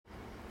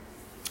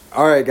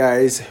All right,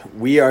 guys,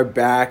 we are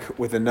back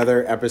with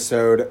another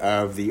episode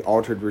of the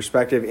Altered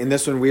Perspective. In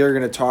this one, we are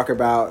going to talk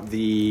about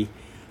the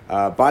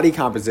body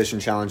composition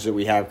challenge that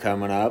we have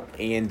coming up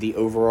and the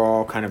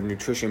overall kind of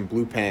nutrition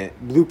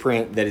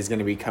blueprint that is going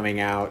to be coming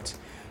out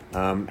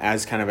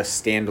as kind of a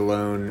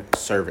standalone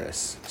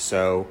service.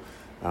 So,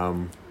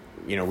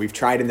 we've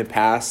tried in the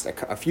past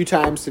a few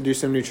times to do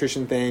some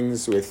nutrition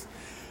things with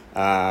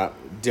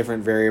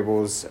different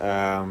variables,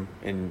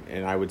 and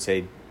I would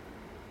say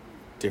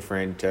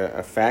different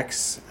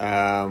effects.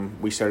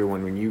 We started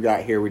one when you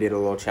got here. We did a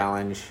little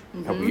challenge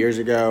a couple years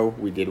ago.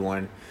 We did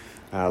one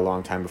a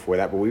long time before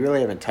that, but we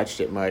really haven't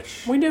touched it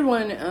much. We did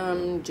one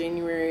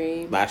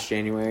last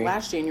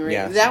January.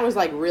 Yeah. That was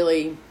like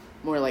really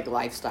more like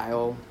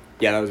lifestyle.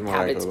 Yeah, that was more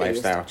like a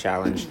lifestyle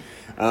challenge.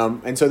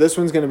 And so this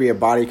one's going to be a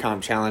body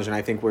comp challenge, and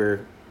I think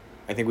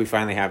we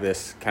finally have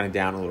this kind of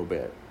down a little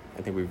bit.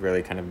 I think we've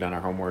really kind of done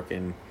our homework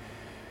and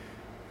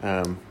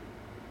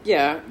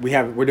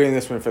we're doing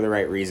this one for the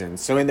right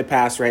reasons. So in the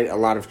past, right, a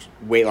lot of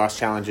weight loss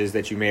challenges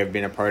that you may have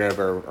been a part of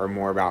are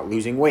more about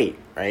losing weight,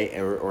 right,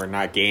 or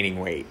not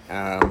gaining weight,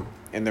 and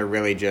they're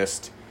really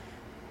just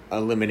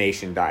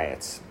elimination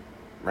diets,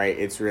 right?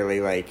 It's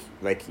really like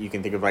you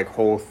can think of like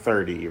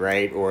Whole30,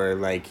 right, or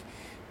like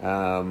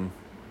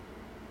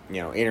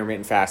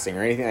intermittent fasting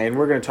or anything, and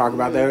we're going to talk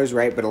about those,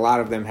 right? But a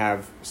lot of them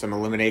have some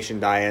elimination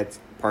diet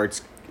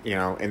parts,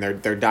 and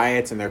they're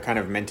diets, and they're kind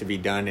of meant to be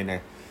done in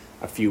a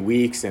few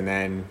weeks, and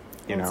then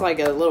it's like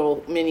a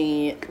little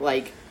mini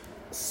like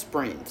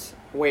sprint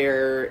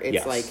where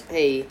it's like,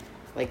 hey,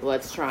 like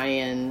let's try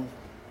and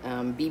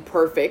be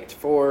perfect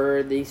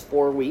for these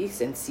 4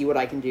 weeks and see what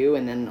I can do,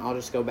 and then I'll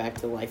just go back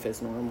to life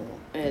as normal,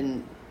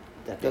 and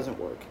that doesn't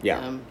work.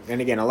 And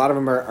again, a lot of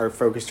them are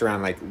focused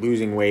around like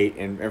losing weight,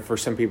 and for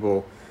some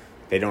people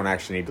they don't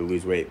actually need to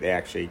lose weight, they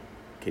actually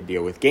could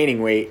deal with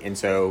gaining weight, and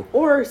so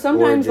or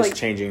sometimes just like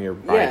changing your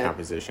body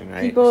composition,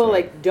 right? People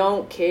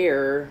don't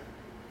care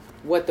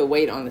what the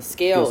weight on the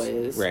scale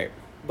is, right?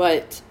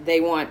 But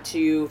they want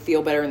to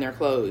feel better in their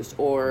clothes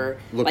or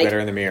look better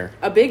in the mirror.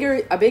 A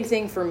big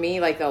thing for me,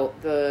 like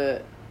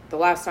the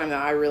last time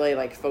that I really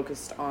like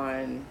focused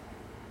on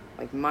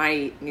like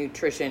my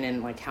nutrition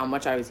and like how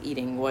much I was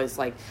eating was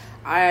like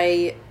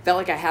I felt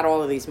like I had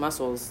all of these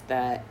muscles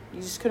that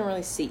you just couldn't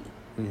really see.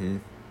 Mm-hmm.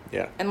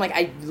 Yeah. And like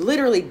I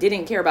literally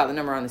didn't care about the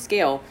number on the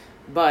scale,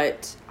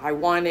 but I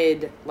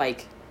wanted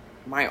like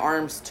my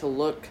arms to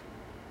look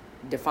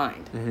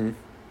defined. Mm-hmm.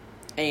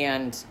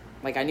 And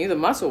like I knew the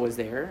muscle was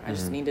there. I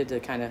just needed to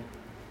kind of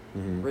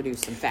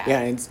reduce some fat. Yeah,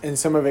 and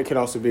some of it could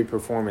also be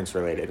performance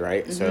related,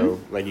 right? Mm-hmm. So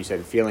like you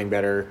said, feeling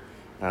better,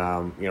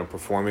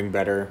 performing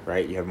better,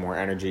 right? You have more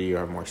energy, you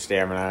have more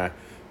stamina,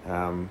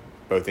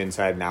 both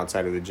inside and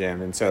outside of the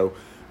gym. And so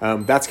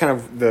that's kind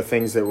of the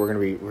things that we're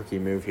going to be rookie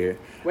move here.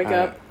 Wake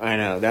up. I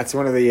know. That's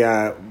one of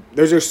the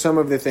those are some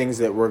of the things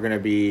that we're going to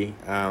be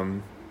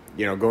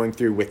going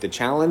through with the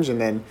challenge,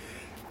 and then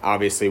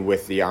obviously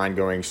with the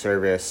ongoing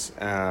service,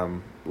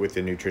 with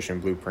the nutrition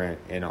blueprint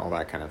and all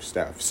that kind of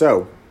stuff.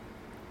 So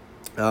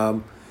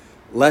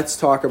let's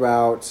talk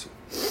about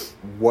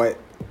what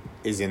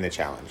is in the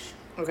challenge.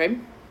 Okay. Do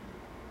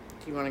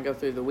you want to go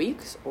through the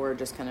weeks or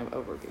just kind of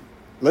overview?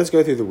 Let's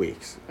go through the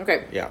weeks.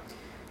 Okay. Yeah.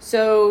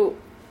 So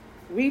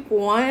week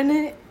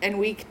 1 and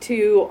week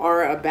 2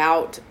 are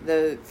about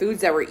the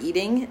foods that we're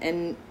eating,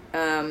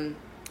 and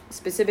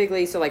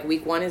specifically, so like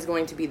week 1 is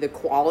going to be the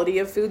quality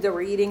of food that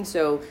we're eating.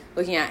 So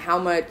looking at how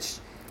much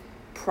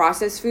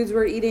processed foods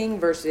we're eating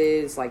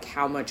versus like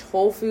how much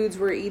whole foods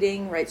we're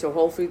eating, right? So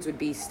whole foods would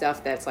be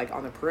stuff that's like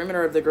on the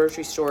perimeter of the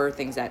grocery store,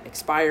 things that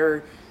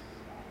expire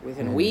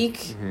within a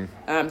week,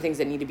 things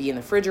that need to be in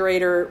the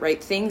refrigerator,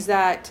 right? Things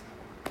that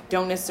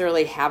don't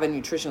necessarily have a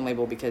nutrition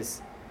label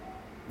because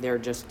they're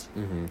just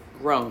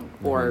grown,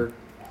 or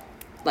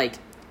like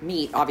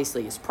meat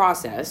obviously is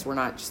processed. We're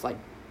not just like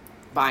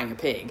buying a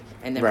pig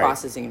and then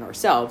processing it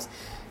ourselves,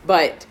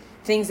 but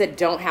things that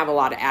don't have a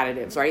lot of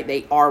additives, right?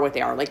 They are what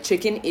they are. Like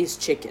chicken is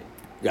chicken.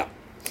 Yeah.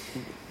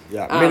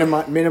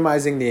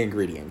 Minimizing the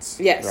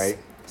ingredients. Yes. Right.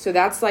 So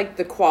that's like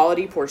the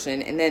quality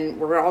portion, and then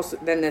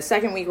then the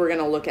second week we're going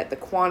to look at the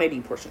quantity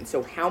portion.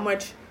 So how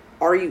much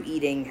are you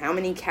eating? How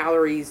many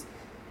calories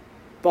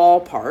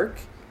ballpark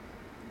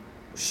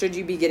should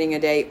you be getting a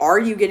day? Are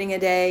you getting a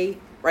day?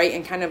 Right?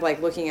 And kind of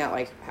like looking at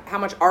like how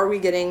much are we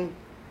getting?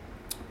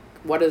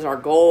 What is our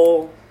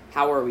goal?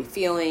 How are we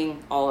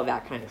feeling? All of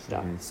that kind of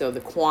stuff. So the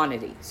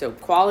quantity. So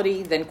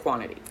quality, then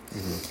quantity.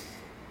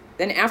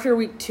 Then after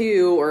week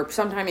 2 or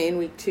sometime in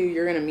week 2,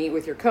 you're going to meet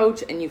with your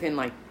coach and you can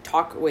like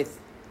talk with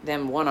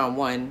them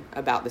one-on-one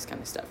about this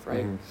kind of stuff,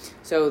 right?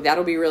 So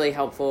that'll be really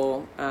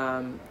helpful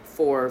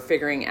for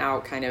figuring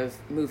out kind of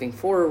moving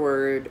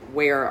forward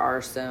where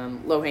are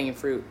some low-hanging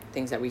fruit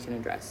things that we can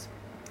address.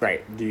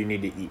 Right. Do you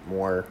need to eat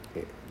more?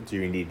 Do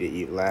you need to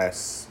eat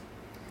less?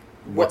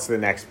 What's the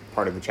next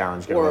part of the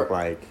challenge going to look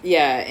like?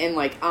 Yeah, and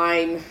like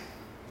I'm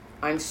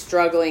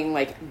struggling,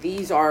 like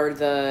this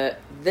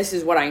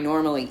is what I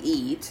normally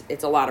eat.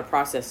 It's a lot of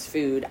processed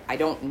food. I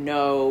don't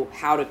know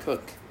how to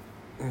cook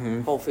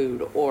whole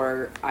food,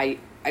 or I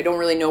I don't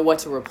really know what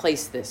to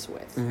replace this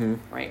with,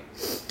 right?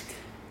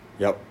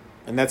 Yep.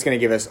 And that's going to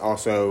give us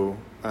also,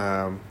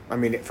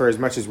 for as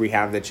much as we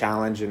have the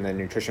challenge and the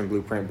nutrition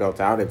blueprint built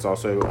out, it's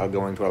also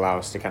going to allow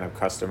us to kind of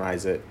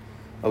customize it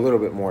a little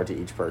bit more to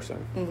each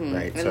person,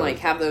 right? And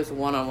have those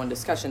one-on-one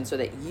discussions so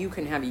that you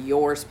can have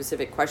your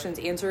specific questions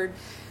answered,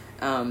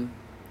 and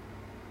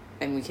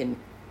we can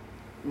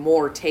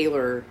more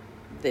tailor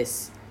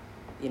this,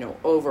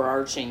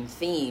 overarching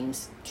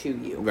themes to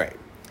you. Right.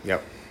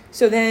 Yep.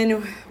 So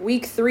then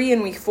week 3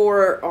 and week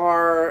 4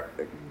 are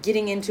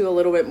getting into a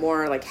little bit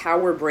more like how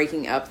we're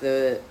breaking up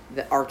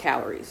our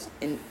calories.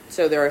 And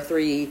so there are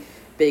 3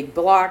 big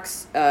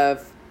blocks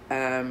of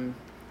that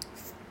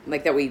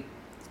we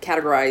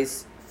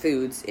categorize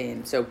foods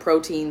in. So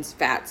proteins,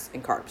 fats,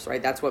 and carbs,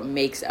 right? That's what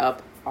makes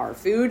up our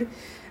food.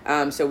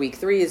 So week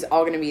 3 is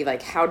all going to be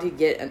like how to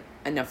get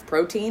enough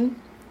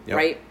protein,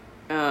 right?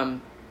 I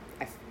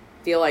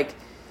feel like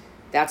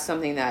that's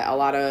something that a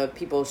lot of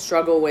people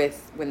struggle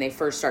with when they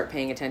first start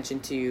paying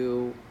attention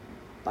to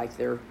like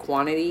their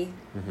quantity,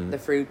 the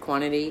food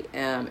quantity,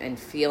 and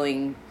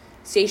feeling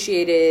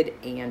satiated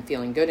and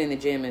feeling good in the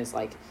gym is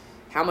like,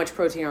 how much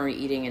protein are we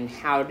eating and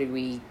how do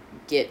we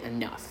get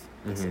enough,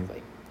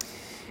 basically.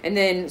 And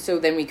then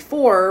week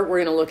 4, we're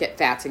going to look at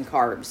fats and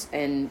carbs.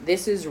 And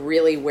this is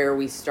really where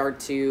we start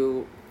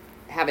to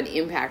have an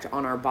impact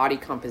on our body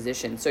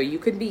composition. So you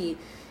could be...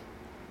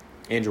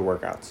 And your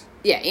workouts.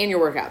 Yeah, and your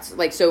workouts.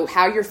 Like, so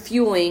how you're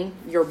fueling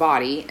your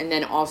body and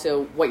then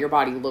also what your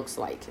body looks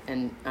like.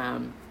 And,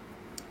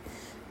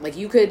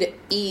 you could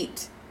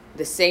eat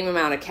the same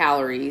amount of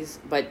calories,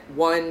 but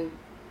one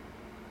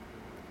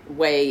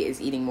way is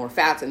eating more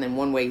fats and then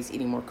one way is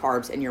eating more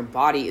carbs, and your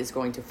body is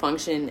going to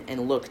function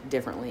and look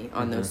differently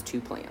on those 2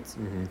 plans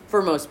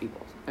for most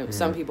people.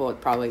 Some people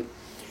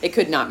it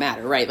could not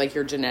matter, right? Like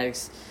your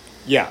genetics.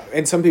 Yeah,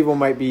 and some people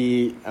might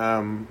be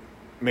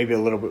maybe a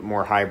little bit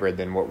more hybrid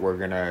than what we're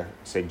gonna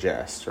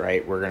suggest,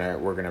 right?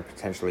 We're gonna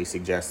potentially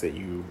suggest that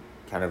you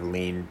kind of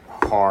lean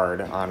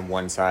hard on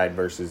one side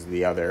versus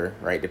the other,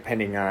 right?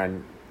 Depending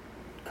on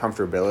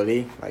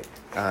comfortability, like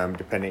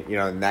depending,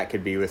 and that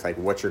could be with like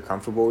what you're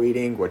comfortable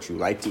eating, what you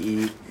like to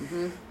eat,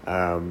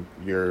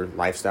 your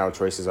lifestyle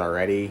choices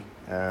already,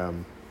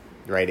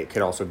 right? It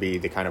could also be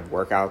the kind of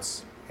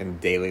workouts and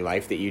daily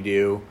life that you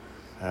do.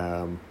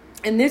 And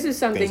this is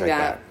something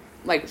that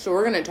so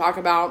we're going to talk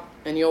about,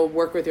 and you'll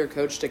work with your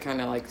coach to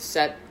kind of like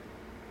set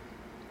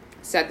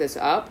this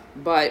up,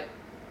 but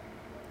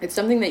it's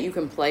something that you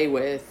can play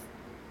with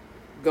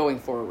going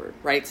forward,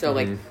 right? So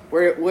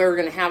we're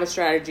going to have a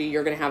strategy,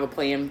 you're going to have a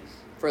plan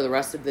for the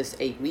rest of this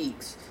 8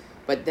 weeks,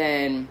 but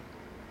then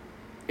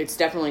it's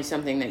definitely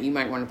something that you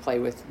might want to play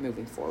with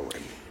moving forward.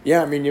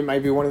 Yeah, it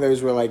might be one of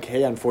those where like,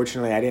 hey,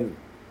 unfortunately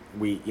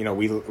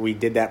we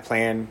did that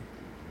plan.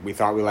 We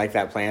thought we liked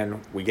that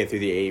plan. We get through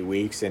the 8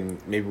 weeks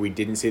and maybe we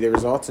didn't see the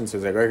results. And so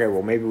it's like, okay,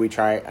 well, maybe we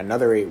try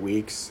another 8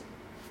 weeks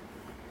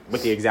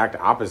with the exact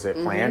opposite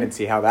plan and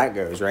see how that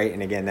goes, right?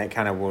 And again, that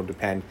kind of will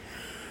depend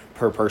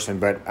per person.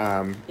 But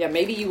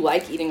maybe you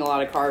like eating a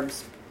lot of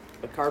carbs,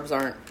 but carbs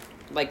aren't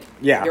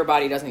your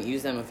body doesn't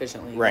use them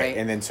efficiently, right?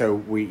 And then so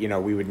we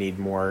would need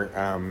more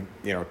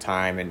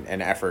time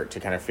and effort to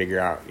kind of figure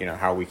out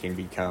how we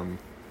can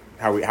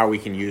how we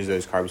can use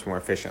those carbs more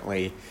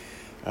efficiently.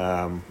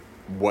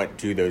 What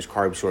do those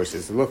carb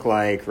sources look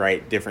like,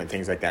 right? Different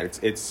things like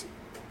that. It's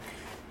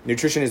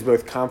nutrition is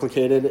both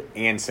complicated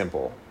and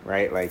simple,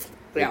 right? Like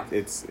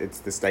it's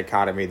this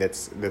dichotomy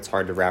that's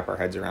hard to wrap our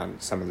heads around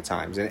some of the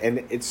times. And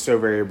it's so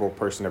variable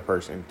person to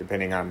person,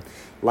 depending on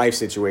life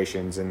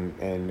situations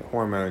and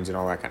hormones and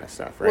all that kind of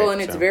stuff, right? Well,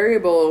 and it's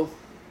variable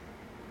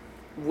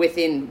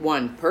within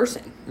one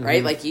person,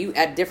 right? Like you,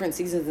 at different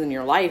seasons in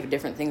your life,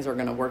 different things are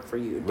going to work for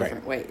you in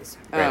different ways.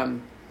 Right.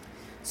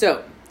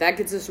 So that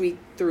gets us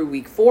through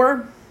week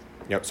 4.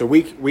 Yep. So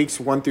weeks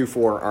 1 through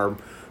 4 are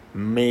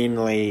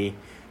mainly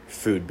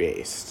food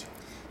based.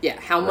 Yeah.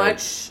 How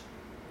much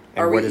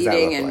are we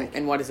eating,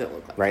 and what does it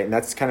look like? Right. And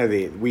that's kind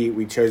of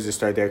we chose to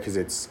start there because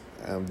it's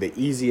the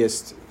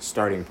easiest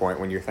starting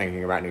point when you're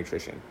thinking about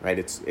nutrition, right?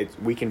 It's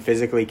we can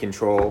physically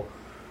control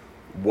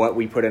what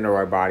we put into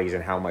our bodies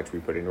and how much we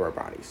put into our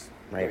bodies,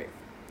 right?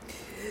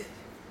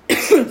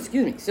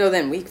 Excuse me. So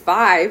then week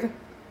 5,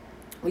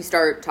 we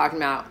start talking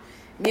about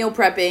meal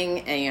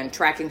prepping and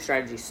tracking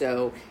strategies.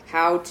 So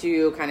how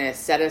to kind of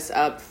set us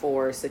up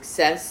for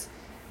success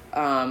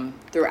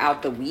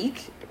throughout the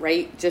week,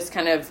 right? Just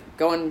kind of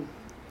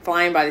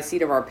flying by the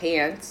seat of our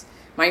pants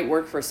might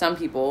work for some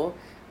people,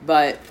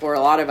 but for a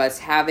lot of us,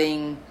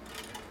 having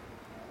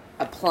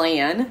a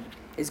plan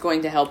is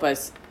going to help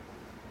us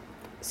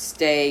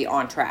stay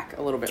on track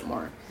a little bit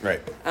more.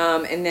 Right.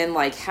 And then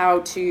like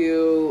how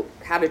to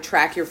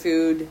track your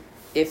food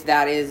if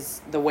that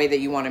is the way that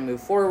you want to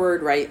move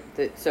forward, right?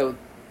 So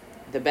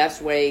the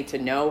best way to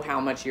know how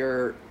much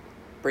you're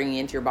bringing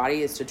into your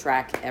body is to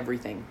track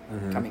everything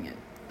coming in,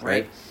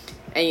 right?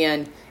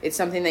 And it's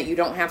something that you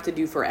don't have to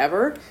do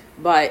forever,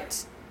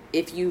 but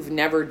if you've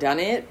never done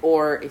it,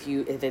 or if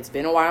it's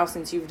been a while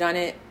since you've done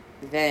it,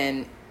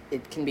 then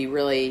it can be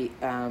really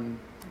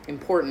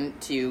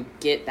important to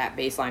get that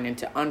baseline and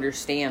to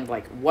understand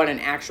like what an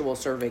actual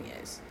serving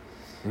is.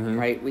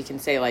 Right? We can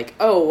say like,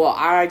 oh, well,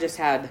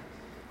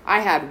 I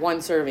had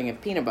 1 serving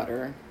of peanut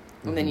butter,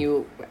 and then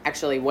you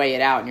actually weigh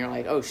it out and you're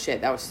like, oh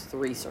shit, that was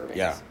 3 servings.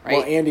 Yeah. Right.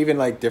 Well, and even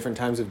like different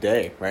times of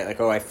day, right? Like,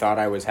 oh, I thought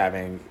I was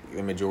having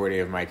the majority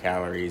of my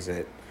calories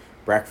at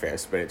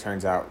breakfast, but it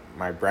turns out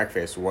my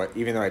breakfast,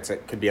 even though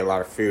it could be a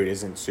lot of food,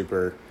 isn't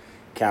super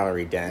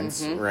calorie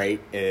dense, right?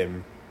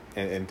 And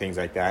things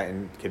like that,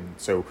 and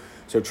so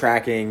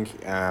tracking,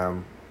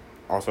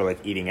 also like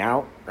eating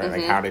out, right?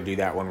 Like how to do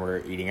that when we're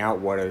eating out.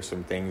 What are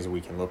some things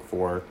we can look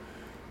for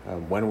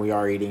when we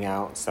are eating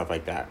out, stuff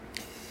like that.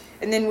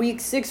 And then week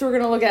 6, we're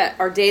going to look at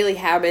our daily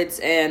habits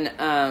and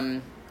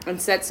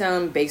set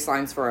some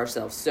baselines for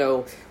ourselves.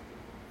 So,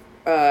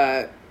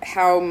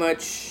 how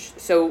much?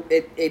 So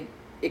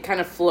it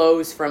kind of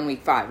flows from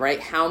week 5,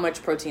 right? How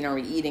much protein are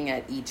we eating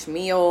at each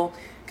meal?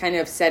 Kind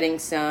of setting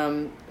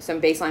some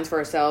baselines for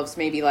ourselves.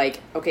 Maybe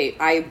like, okay,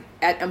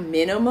 at a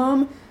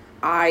minimum,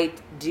 I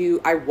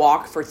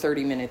walk for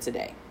 30 minutes a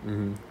day,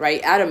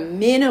 right? At a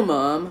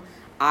minimum,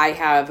 I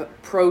have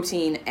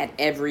protein at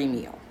every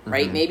meal,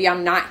 right? Maybe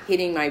I'm not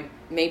hitting my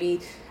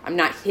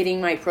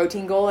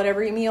protein goal at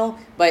every meal,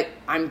 but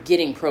I'm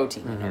getting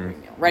protein at every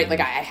meal, right? Like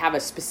I have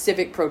a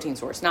specific protein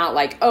source, not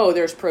like, oh,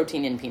 there's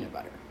protein in peanut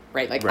butter,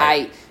 right? Like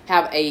I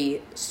have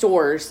a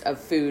source of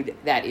food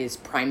that is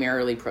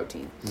primarily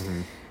protein.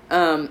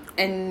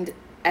 And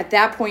at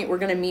that point, we're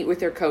going to meet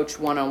with your coach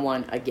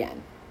one-on-one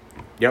again.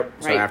 Yep.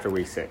 So right? after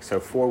week 6, so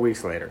 4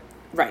 weeks later.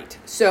 Right.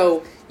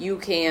 So you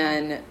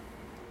can,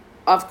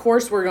 of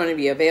course, we're going to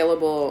be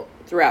available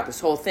throughout this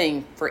whole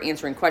thing for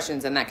answering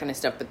questions and that kind of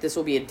stuff, but this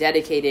will be a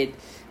dedicated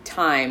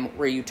time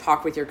where you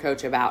talk with your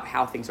coach about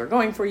how things are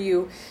going for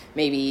you.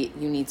 Maybe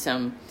you need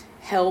some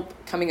help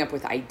coming up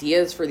with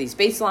ideas for these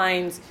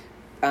baselines,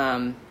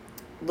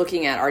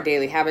 looking at our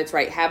daily habits,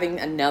 right? Having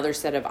another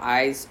set of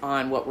eyes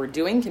on what we're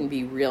doing can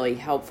be really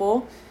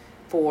helpful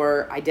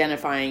for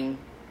identifying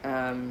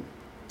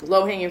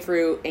low-hanging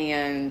fruit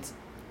and,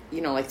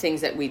 like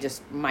things that we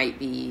just might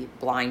be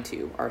blind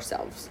to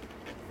ourselves.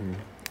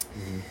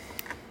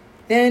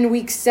 Then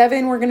week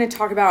 7, we're going to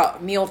talk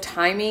about meal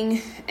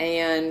timing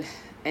and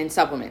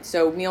supplements.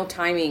 So meal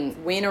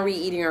timing, when are we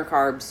eating our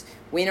carbs?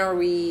 When are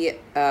we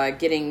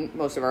getting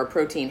most of our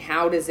protein?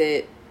 How does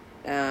it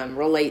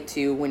relate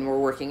to when we're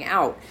working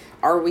out?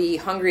 Are we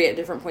hungry at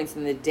different points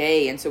in the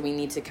day? And so we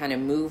need to kind of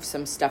move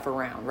some stuff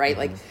around, right?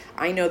 Like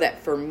I know that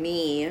for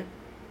me,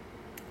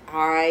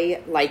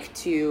 I like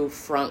to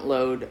front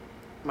load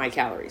my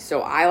calories.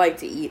 So I like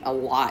to eat a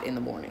lot in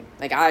the morning.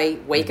 Like I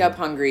wake up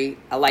hungry.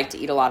 I like to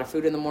eat a lot of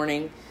food in the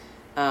morning.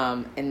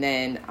 And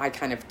then I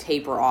kind of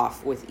taper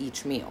off with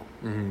each meal,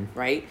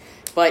 right?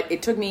 But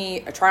it took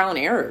me a trial and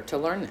error to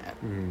learn that.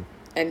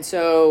 And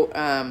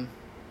so,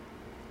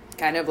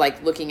 kind of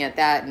like looking at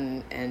that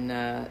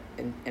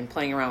and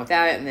playing around with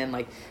that. And then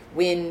like,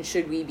 when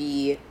should we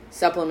be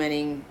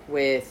supplementing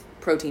with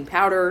protein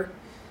powder?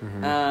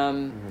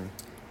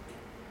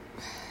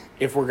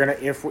 If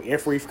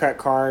we've cut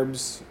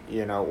carbs,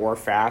 or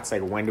fats,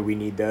 like when do we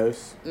need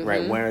those,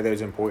 right? When are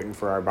those important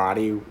for our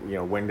body?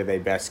 When do they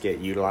best get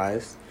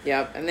utilized?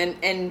 Yep.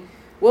 And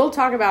we'll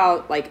talk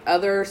about like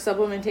other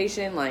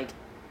supplementation, like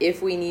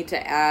if we need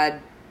to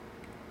add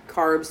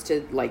carbs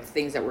to like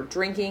things that we're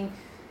drinking,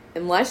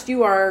 unless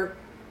you are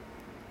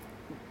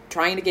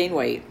trying to gain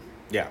weight.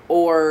 Yeah.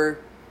 Or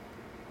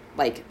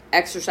like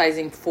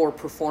exercising for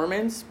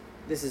performance,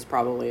 this is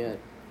probably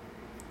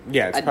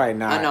it's probably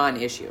not a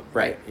non-issue.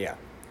 Right. Yeah.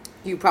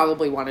 You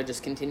probably want to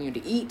just continue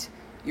to eat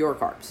your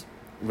carbs.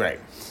 Right.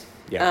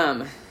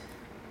 Yeah.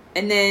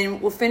 And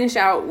then we'll finish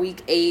out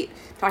week 8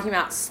 talking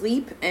about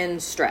sleep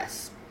and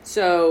stress.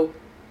 So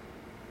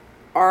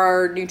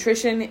our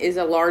nutrition is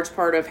a large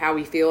part of how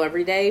we feel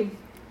every day.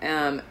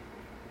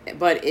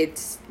 But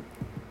it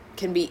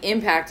can be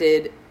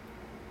impacted,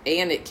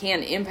 and it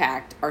can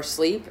impact our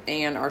sleep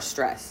and our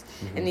stress.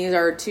 And these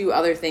are 2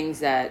 other things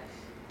that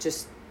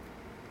just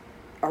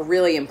are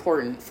really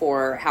important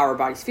for how our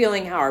body's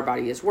feeling, how our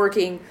body is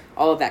working,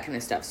 all of that kind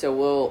of stuff. So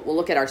we'll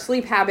look at our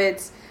sleep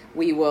habits.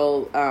 We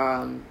will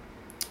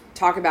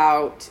talk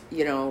about,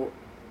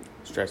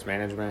 stress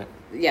management.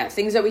 Yeah,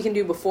 things that we can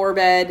do before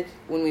bed,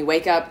 when we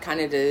wake up,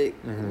 kind of to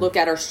look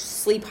at our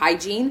sleep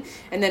hygiene.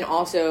 And then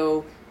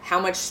also, how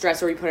much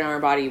stress are we putting on our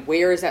body?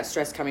 Where is that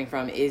stress coming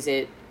from? Is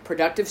it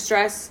productive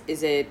stress?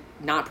 Is it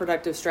not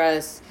productive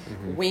stress?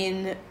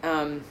 When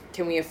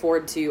can we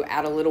afford to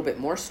add a little bit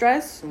more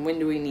stress? And when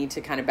do we need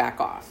to kind of back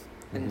off?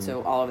 And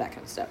so all of that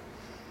kind of stuff.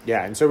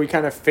 Yeah, and so we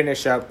kind of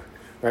finish up,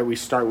 right? We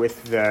start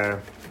with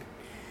the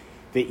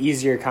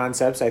easier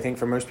concepts, I think,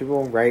 for most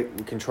people,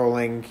 right?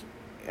 Controlling,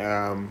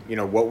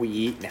 what we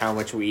eat and how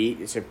much we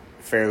eat. It's a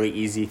fairly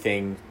easy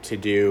thing to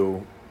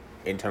do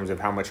in terms of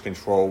how much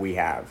control we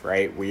have,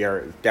 right? We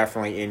are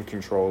definitely in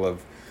control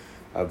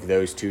of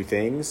those 2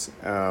 things.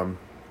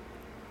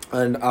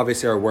 And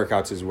obviously our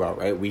workouts as well,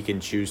 right? We can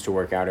choose to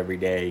work out every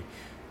day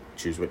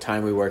choose what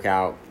time we work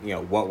out,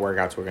 what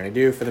workouts we're going to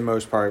do for the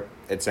most part,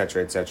 et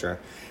cetera, et cetera.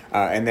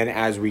 And then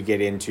as we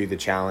get into the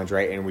challenge,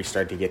 right, and we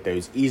start to get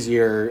those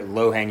easier,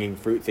 low-hanging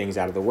fruit things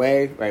out of the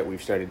way, right,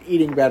 we've started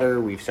eating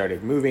better, we've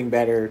started moving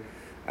better.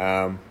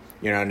 Now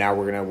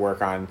we're going to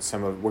work on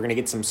we're going to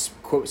get some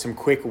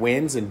quick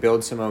wins and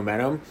build some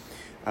momentum,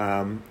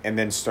 and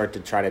then start to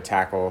try to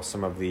tackle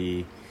some of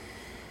the,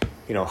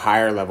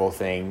 higher level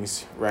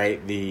things,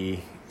 right? The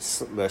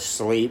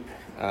sleep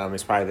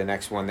is probably the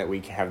next one that we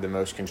have the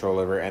most control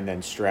over, and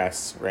then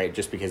stress, right?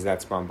 Just because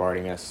that's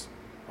bombarding us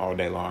all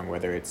day long,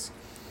 whether it's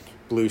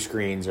blue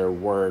screens or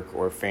work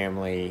or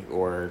family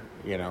or,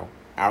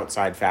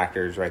 outside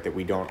factors, right, that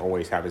we don't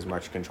always have as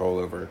much control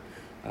over.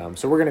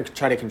 So we're going to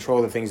try to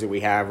control the things that we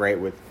have, right,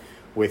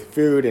 with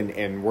food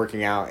and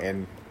working out,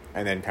 and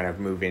then kind of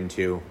move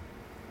into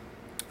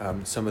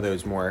some of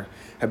those more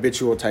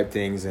habitual type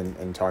things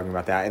and talking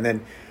about that. And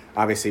then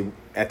obviously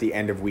at the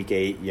end of week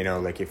 8,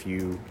 like if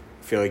you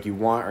feel like you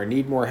want or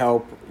need more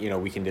help,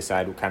 we can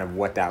decide kind of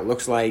what that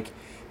looks like.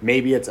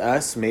 Maybe it's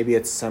us, maybe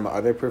it's some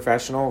other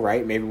professional,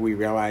 right? Maybe we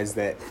realize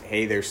that,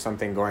 hey, there's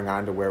something going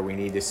on to where we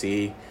need to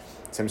see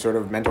some sort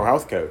of mental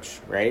health coach,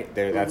 right?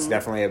 That's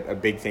definitely a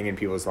big thing in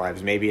people's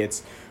lives. Maybe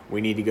it's we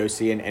need to go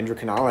see an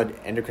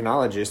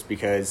endocrinologist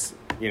because,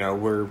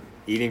 we're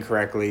eating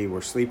correctly,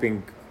 we're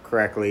sleeping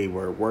correctly,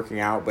 we're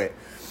working out, but,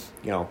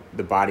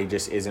 the body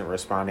just isn't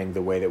responding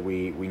the way that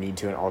we need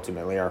to, and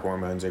ultimately our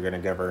hormones are going to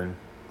govern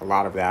a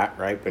lot of that,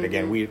 right? But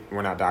again,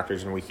 we're not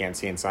doctors and we can't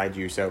see inside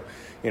you. So,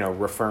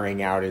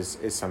 referring out is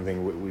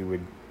something we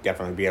would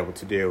definitely be able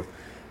to do,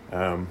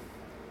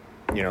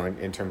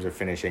 in terms of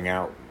finishing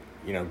out,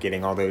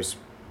 getting all those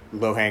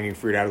low-hanging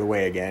fruit out of the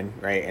way again,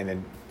 right? And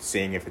then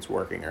seeing if it's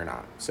working or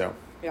not. So,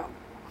 yeah.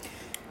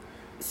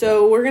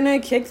 So we're going to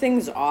kick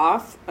things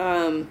off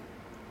on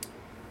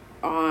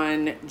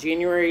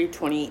January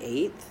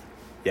 28th.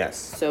 Yes.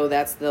 So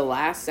that's the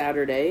last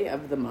Saturday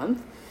of the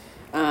month.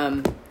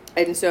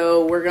 And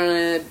so we're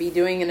going to be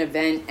doing an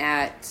event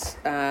at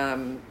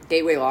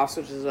Gateway Lofts,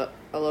 which is a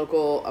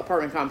local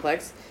apartment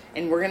complex.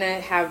 And we're going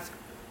to have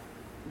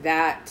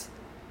that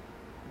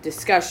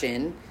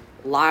discussion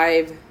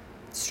live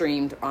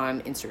streamed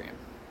on Instagram.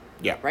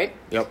 Yeah. Right?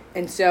 Yep.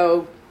 And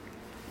so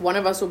one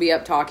of us will be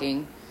up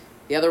talking.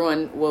 The other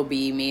one will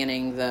be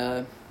manning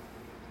the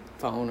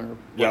phone or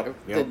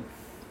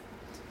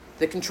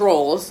the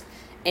controls.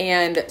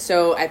 And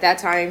so at that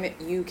time,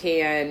 you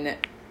can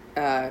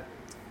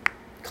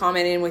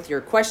comment in with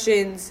your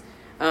questions.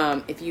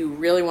 If you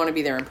really want to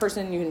be there in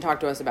person, you can talk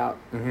to us about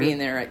being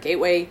there at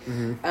Gateway.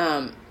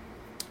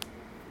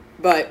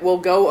 But we'll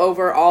go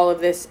over all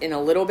of this in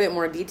a little bit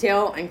more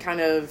detail and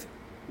kind of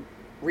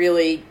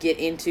really get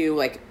into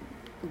like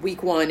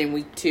week 1 and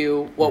week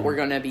 2, what we're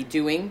going to be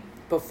doing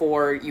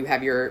before you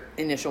have your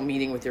initial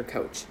meeting with your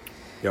coach.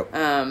 Yep.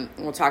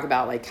 We'll talk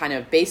about like kind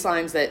of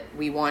baselines that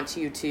we want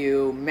you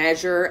to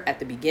measure at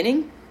the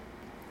beginning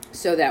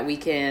so that we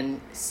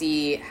can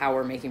see how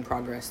we're making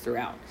progress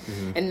throughout.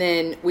 And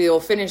then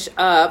we'll finish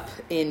up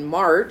in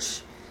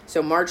March.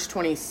 So March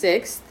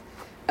 26th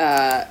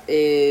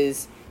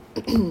is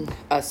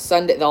a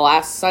Sunday, the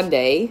last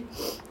Sunday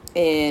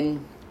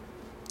in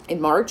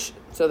March.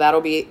 So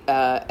that'll be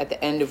at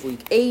the end of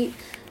week 8.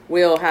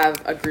 We'll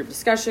have a group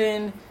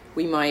discussion.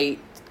 We might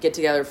get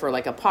together for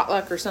like a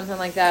potluck or something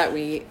like that.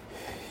 We've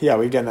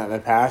done that in the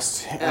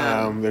past.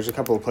 There's a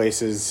couple of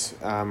places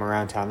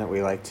around town that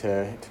we like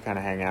to kind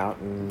of hang out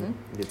and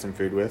get some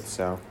food with.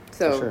 So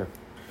for sure.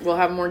 We'll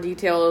have more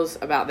details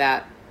about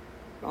that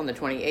on the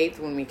 28th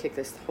when we kick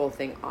this whole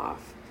thing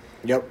off.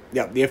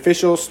 Yep. The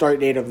official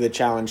start date of the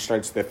challenge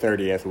starts the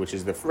 30th, which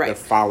is the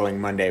following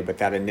Monday. But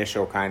that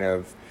initial kind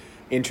of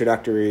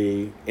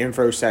introductory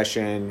info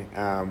session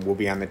will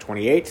be on the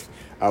 28th.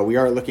 We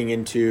are looking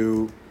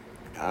into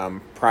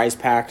prize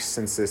packs,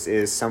 since this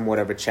is somewhat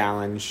of a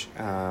challenge,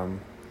 and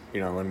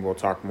we'll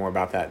talk more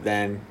about that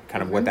then,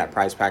 kind of what that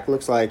prize pack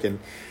looks like and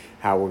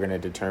how we're going to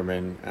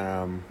determine,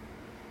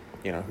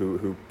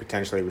 who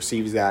potentially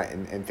receives that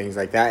and things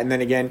like that. And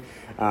then again,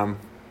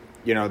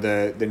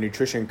 the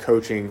nutrition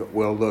coaching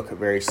will look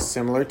very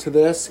similar to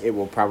this. It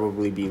will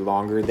probably be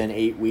longer than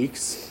 8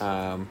 weeks.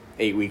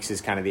 8 weeks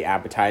is kind of the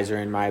appetizer,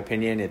 in my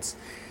opinion. It's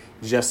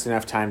just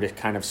enough time to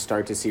kind of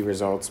start to see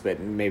results, but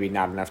maybe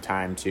not enough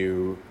time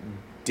to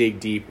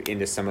dig deep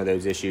into some of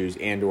those issues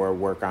and or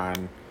work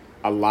on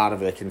a lot of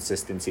the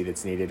consistency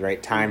that's needed,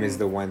 right? Time is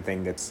the one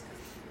thing that's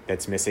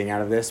missing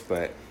out of this,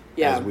 but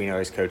as we know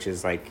as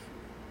coaches, like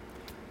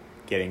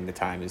getting the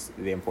time is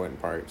the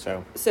important part.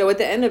 So at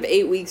the end of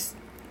 8 weeks,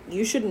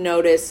 you should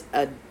notice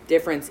a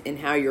difference in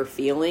how you're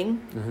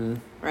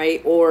feeling,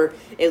 right? Or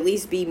at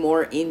least be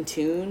more in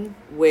tune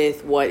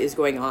with what is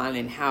going on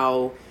and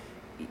how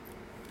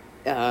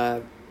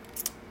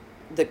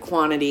the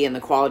quantity and the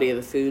quality of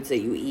the foods that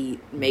you eat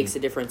makes a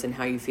difference in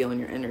how you feel in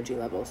your energy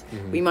levels.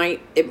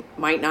 It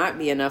might not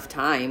be enough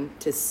time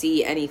to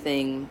see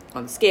anything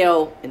on the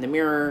scale, in the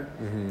mirror,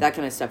 that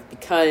kind of stuff,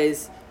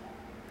 because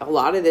a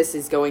lot of this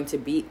is going to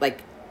be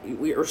like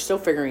we are still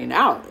figuring it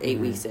out 8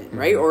 weeks in,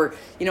 right? Or,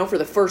 for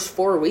the first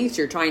 4 weeks,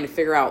 you're trying to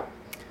figure out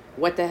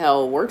what the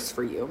hell works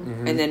for you.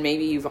 And then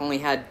maybe you've only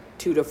had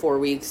 2 to 4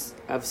 weeks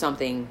of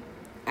something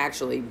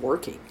actually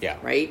working. Yeah.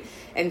 Right.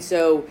 And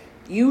so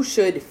you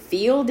should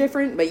feel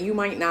different, but you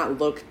might not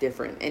look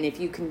different. And if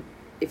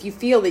you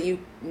feel that you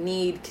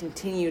need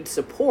continued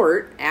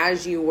support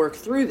as you work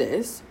through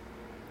this,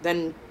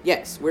 then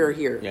yes, we're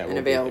here and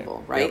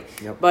available, right?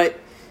 Yep. But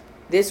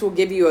this will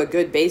give you a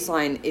good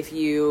baseline if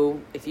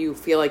you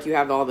feel like you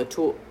have all the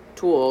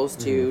tools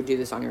to do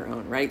this on your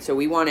own, right? So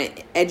we want to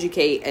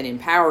educate and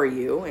empower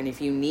you, and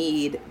if you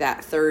need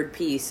that third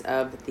piece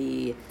of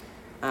the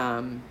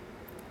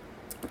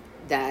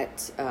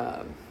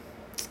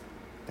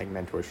like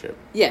mentorship,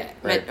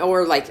 right?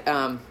 Or like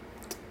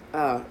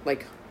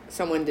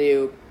someone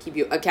to keep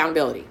you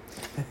accountability.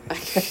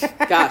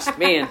 Gosh,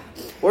 man,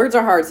 words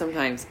are hard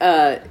sometimes.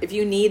 If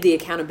you need the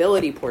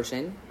accountability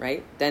portion,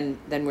 right, then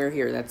we're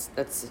here.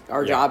 That's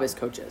our job as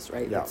coaches,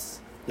 right?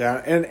 Yeah,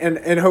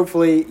 and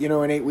hopefully,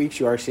 in 8 weeks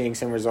you are seeing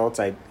some results.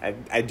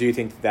 I do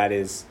think that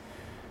is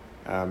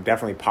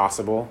definitely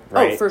possible,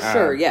 right? Oh, for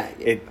sure, yeah.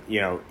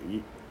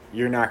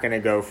 You're not going to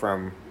go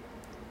from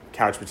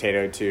couch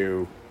potato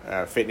to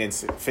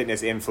fitness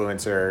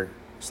influencer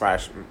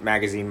 /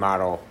 magazine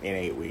model in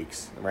 8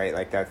 weeks, right?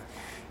 Like that.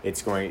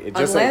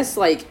 Unless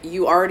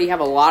you already have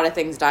a lot of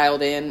things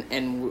dialed in,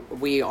 and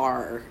we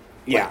are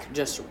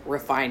just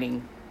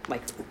refining,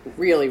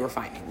 really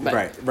refining.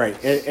 But.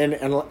 Right,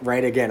 and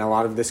right again, a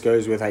lot of this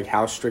goes with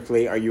how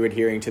strictly are you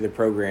adhering to the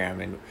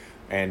program,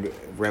 and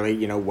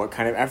really, what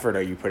kind of effort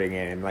are you putting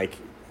in, and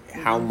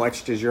how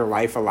much does your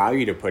life allow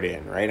you to put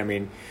in, right? I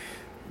mean,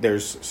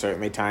 there's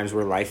certainly times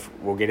where life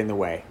will get in the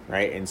way,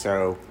 right? And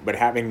so, but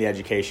having the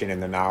education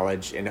and the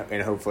knowledge, and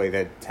hopefully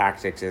the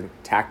tactics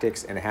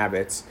and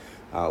habits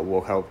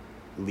will help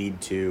lead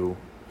to,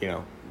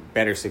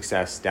 better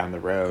success down the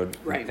road,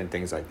 right, and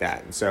things like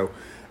that. And so,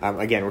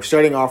 again, we're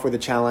starting off with a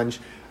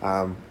challenge.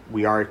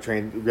 We are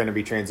going to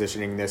be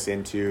transitioning this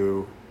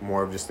into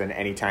more of just an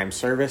anytime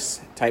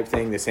service type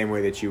thing, the same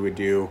way that you would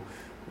do,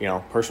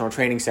 personal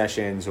training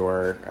sessions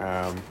or,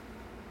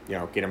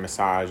 get a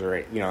massage or,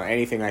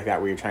 anything like that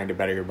where you're trying to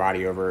better your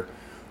body over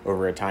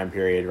a time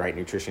period, right?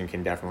 Nutrition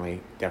can definitely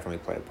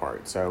play a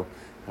part. So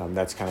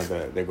that's kind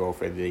of the goal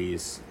for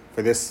this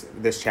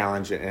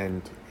challenge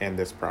and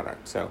this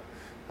product. So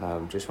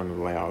just wanted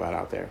to lay all that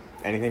out there.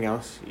 Anything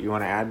else you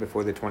want to add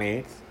before the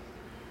 28th?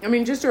 I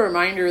mean, just a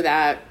reminder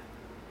that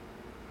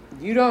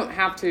you don't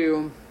have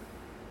to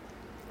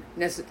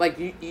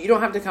you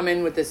don't have to come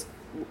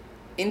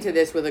into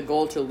this with a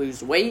goal to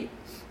lose weight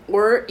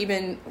or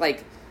even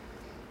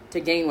to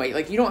gain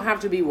weight. You don't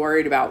have to be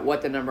worried about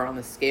what the number on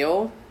the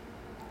scale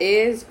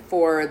is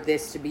for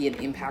this to be an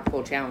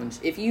impactful challenge.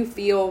 If you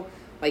feel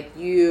like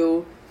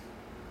you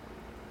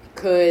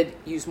could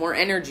use more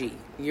energy,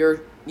 you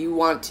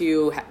want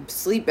to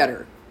sleep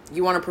better,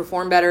 you want to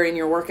perform better in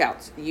your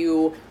workouts,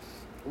 you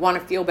want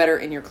to feel better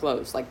in your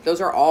clothes,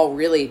 those are all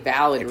really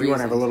valid reasons. If you want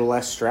to have a little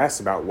less stress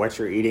about what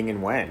you're eating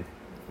and when,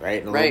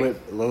 right? And a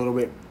little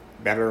bit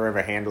better of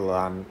a handle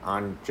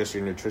on just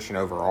your nutrition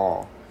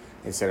overall,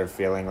 instead of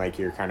feeling like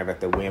you're kind of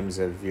at the whims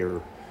of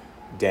your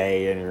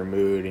day and your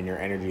mood and your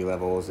energy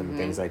levels and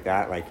things like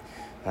that.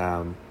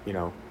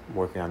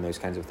 Working on those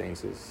kinds of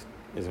things is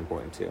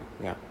important too.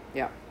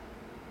 Yeah.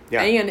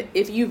 And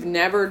if you've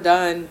never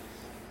done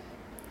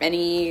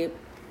any,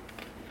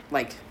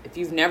 if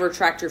you've never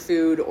tracked your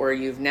food, or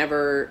you've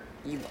never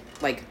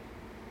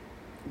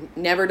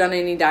done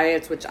any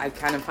diets, which I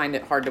kind of find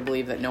it hard to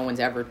believe that no one's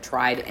ever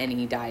tried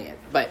any diet,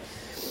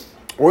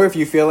 or if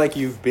you feel like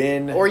you've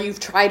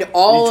tried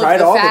all the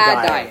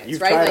fad diets,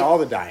 you've right? tried all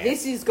the diets.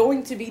 This is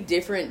going to be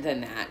different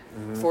than that,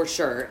 for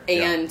sure.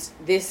 And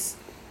this,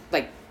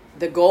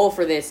 the goal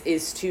for this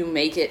is to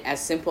make it as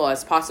simple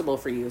as possible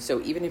for you.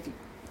 So even if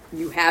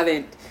you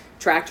haven't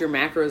tracked your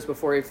macros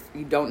before, if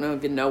you don't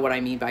even know what I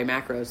mean by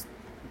macros,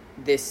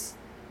 this,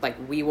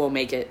 we will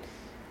make it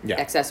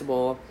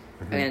accessible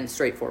and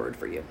straightforward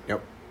for you.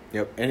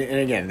 Yep. And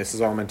again, this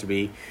is all meant to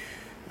be,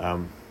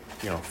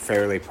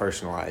 fairly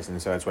personalized,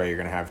 and so that's why you're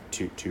going to have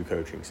two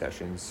coaching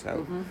sessions.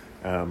 So,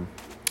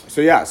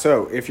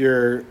 so if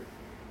you're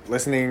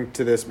listening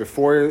to this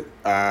before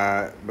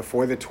the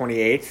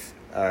 28th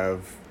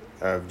of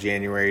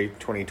January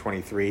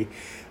 2023,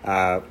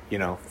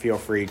 feel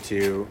free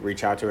to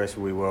reach out to us.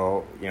 We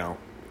will,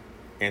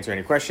 answer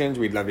any questions.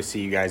 We'd love to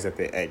see you guys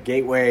at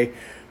Gateway.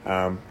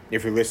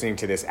 If you're listening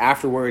to this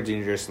afterwards and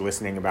you're just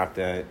listening about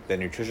the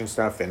nutrition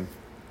stuff, then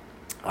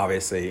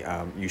obviously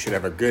you should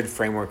have a good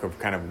framework of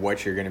kind of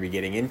what you're going to be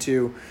getting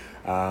into,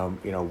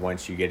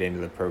 once you get into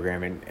the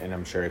program, and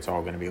I'm sure it's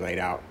all going to be laid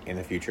out in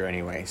the future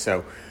anyway.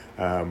 So,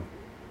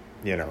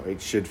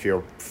 it should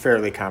feel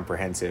fairly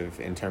comprehensive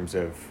in terms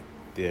of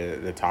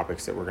the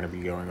topics that we're going to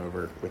be going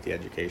over with the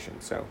education.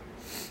 So,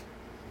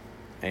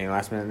 any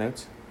last minute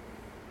notes?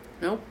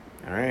 Nope.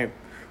 All right.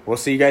 We'll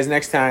see you guys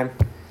next time.